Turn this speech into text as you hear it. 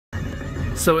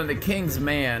So in The King's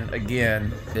Man,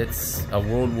 again, it's a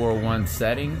World War I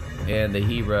setting, and the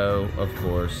hero, of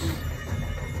course,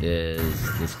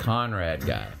 is this Conrad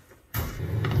guy.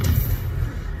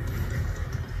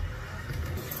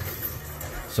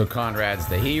 So Conrad's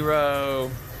the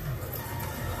hero.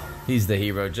 He's the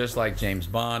hero just like James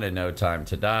Bond in No Time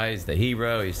to Die. He's the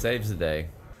hero. He saves the day.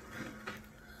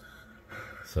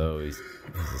 So he's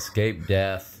escaped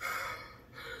death.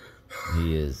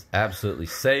 He is absolutely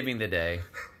saving the day.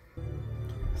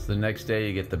 So the next day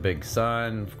you get the big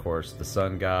sun, of course, the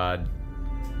sun god.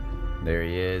 There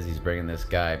he is. He's bringing this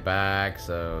guy back.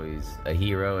 So he's a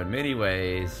hero in many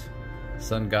ways.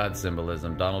 Sun god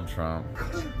symbolism, Donald Trump.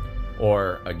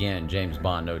 Or, again, James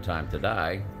Bond, No Time to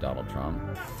Die, Donald Trump.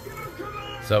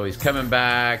 So he's coming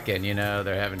back, and, you know,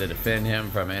 they're having to defend him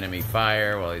from enemy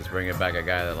fire while he's bringing back a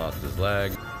guy that lost his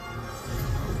leg.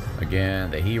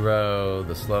 Again, the hero,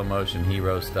 the slow motion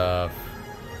hero stuff.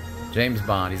 James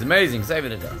Bond, he's amazing, saving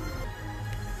the day.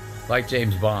 Like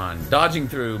James Bond, dodging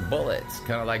through bullets,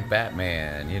 kind of like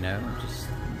Batman, you know, just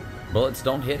bullets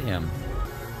don't hit him.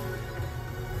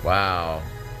 Wow.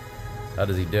 How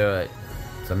does he do it?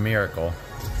 It's a miracle.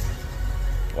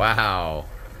 Wow.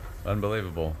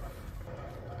 Unbelievable.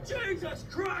 Jesus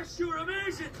Christ, you're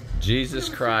amazing! Jesus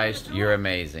Christ, you're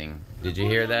amazing. Did you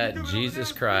hear that?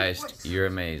 Jesus Christ, you're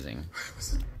amazing.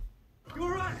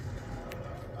 You're right.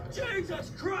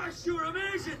 Jesus Christ, you're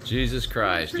amazing! Jesus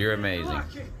Christ, you're amazing.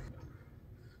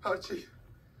 Archie,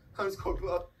 I was cold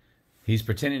blood. He's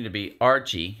pretending to be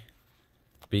Archie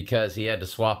because he had to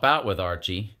swap out with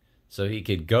Archie so he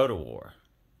could go to war.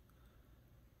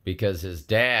 Because his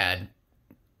dad,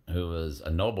 who was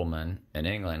a nobleman in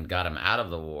England, got him out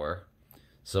of the war.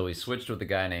 So he switched with a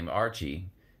guy named Archie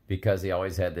because he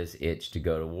always had this itch to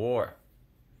go to war.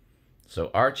 So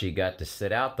Archie got to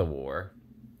sit out the war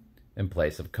in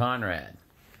place of Conrad.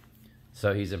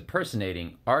 So he's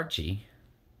impersonating Archie,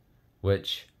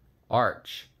 which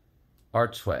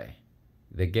archway,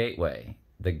 the gateway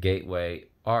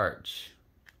arch.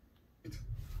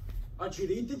 Archie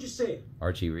Reed, did you say?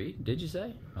 Archie Reed, did you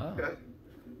say? Oh. Yeah,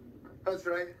 that's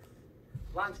right.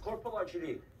 Lance Corporal Archie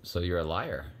Reed. So you're a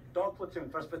liar. Dog platoon,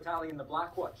 1st Battalion, the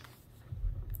Black Watch.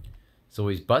 So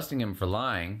he's busting him for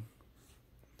lying.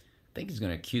 I think he's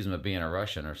going to accuse him of being a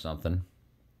Russian or something. And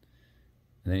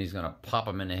then he's going to pop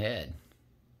him in the head.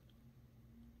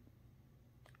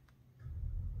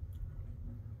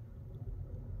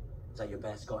 Is that your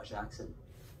best Scottish accent?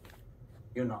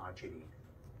 You're not Archie Reed.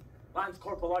 Lance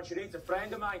Corporal Archie Reed's a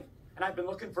friend of mine, and I've been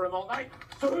looking for him all night.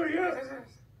 So who are you?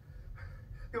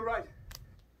 You're right.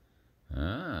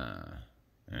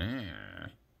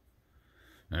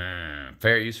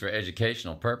 Fair use for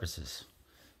educational purposes.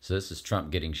 So this is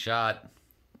Trump getting shot.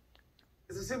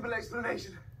 It's a simple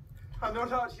explanation. I'm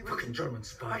not Archie. Fucking German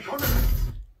spy. I'm Conrad.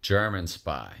 German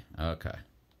spy. Okay.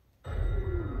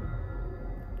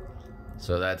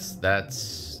 So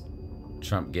that's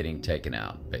Trump getting taken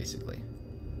out, basically.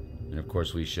 And of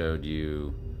course we showed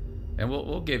you, and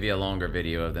we'll give you a longer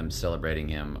video of them celebrating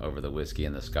him over the whiskey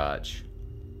and the scotch.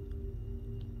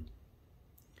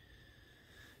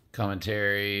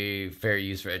 Commentary, fair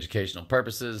use for educational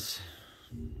purposes.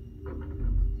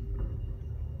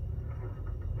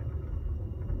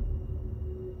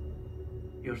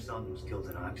 Your son was killed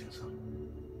in action, son.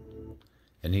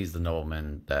 And he's the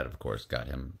nobleman that, of course, got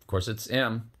him. Of course, it's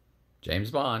M.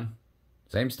 James Bond.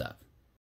 Same stuff.